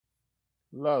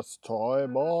Last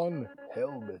time on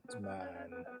Helmet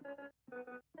Man.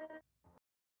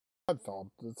 I thought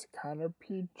this can of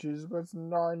peaches was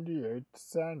 98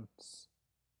 cents.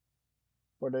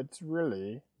 But it's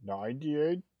really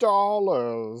 $98.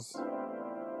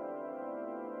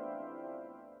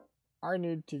 I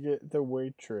need to get the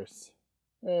waitress.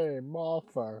 Hey,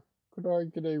 Martha, could I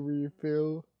get a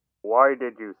refill? Why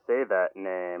did you say that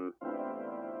name?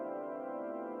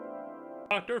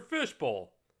 Dr.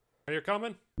 Fishbowl, are you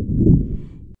coming?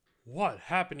 What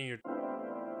happened to your...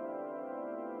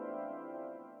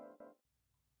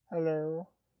 Hello?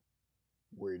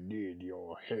 We need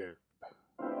your help.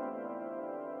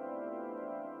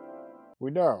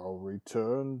 We now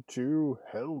return to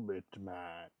Helmet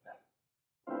Man.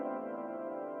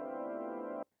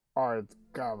 I've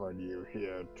gathered you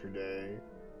here today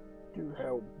to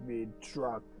help me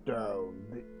track down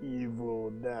the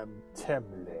evil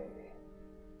Namtemle.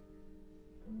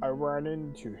 I ran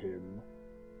into him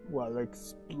while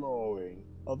exploring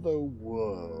other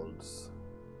worlds.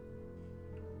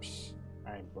 Psst,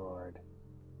 I'm bored.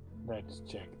 Let's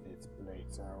check this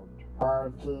place out.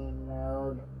 Party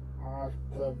mode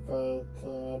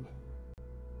activated.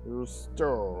 You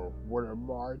stole one of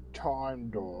my time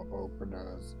door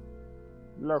openers.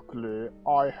 Luckily,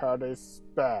 I had a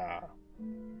spare.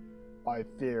 My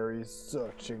theory is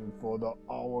searching for the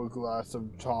hourglass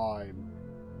of time.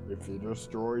 If he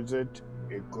destroys it,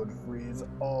 it could freeze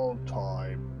all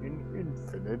time in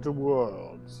infinite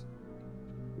worlds.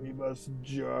 We must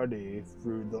journey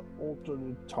through the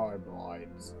alternate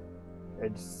timelines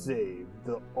and save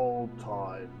the old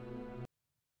time.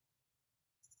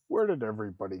 Where did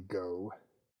everybody go?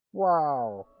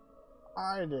 Wow,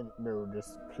 I didn't know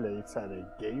this place had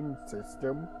a game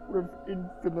system with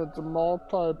infinite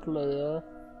multiplayer.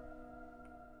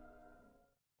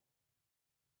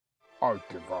 I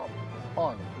give up.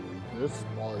 I'm doing this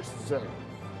myself.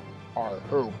 I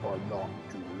hope I'm not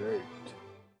too late.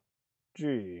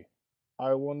 Gee,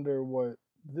 I wonder what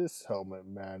this Helmet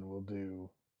Man will do.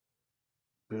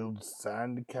 Build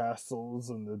sand castles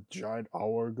in the giant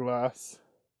hourglass?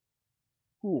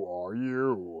 Who are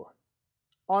you?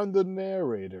 I'm the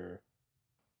narrator.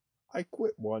 I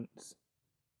quit once,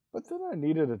 but then I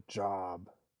needed a job.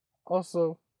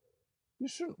 Also, you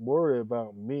shouldn't worry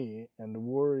about me and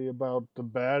worry about the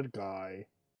bad guy.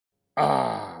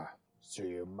 Ah, so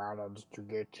you managed to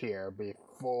get here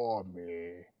before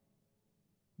me.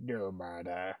 No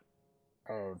matter,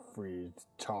 I'll freeze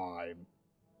time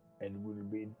and will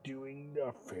be doing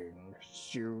nothing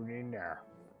soon enough.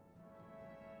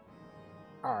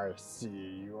 I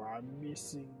see you are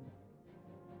missing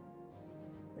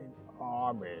an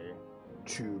army.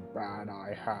 Too bad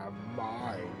I have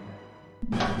mine.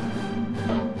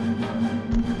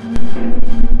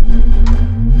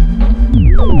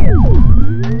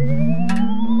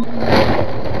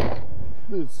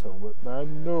 This Helmet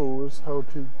Man knows how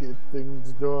to get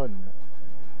things done.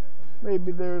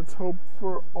 Maybe there's hope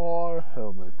for our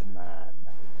Helmet Man.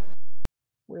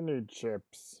 We need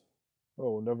chips.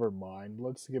 Oh, never mind.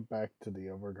 Let's get back to the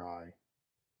other guy.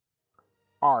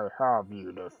 I have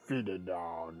you defeated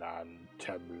now,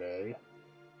 Namtemle.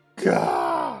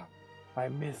 Gah! I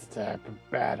missed that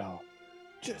battle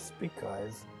just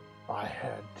because I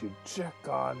had to check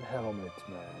on Helmet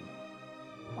Man.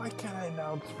 Why can't I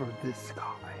announce for this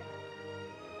guy?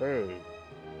 Hey,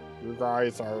 you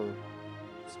guys are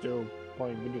still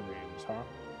playing video games, huh?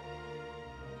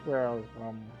 Well,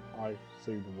 I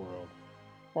saved the world.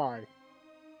 Why?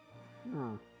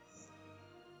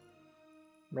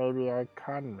 Maybe I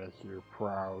can make you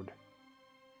proud,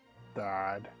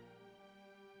 Dad.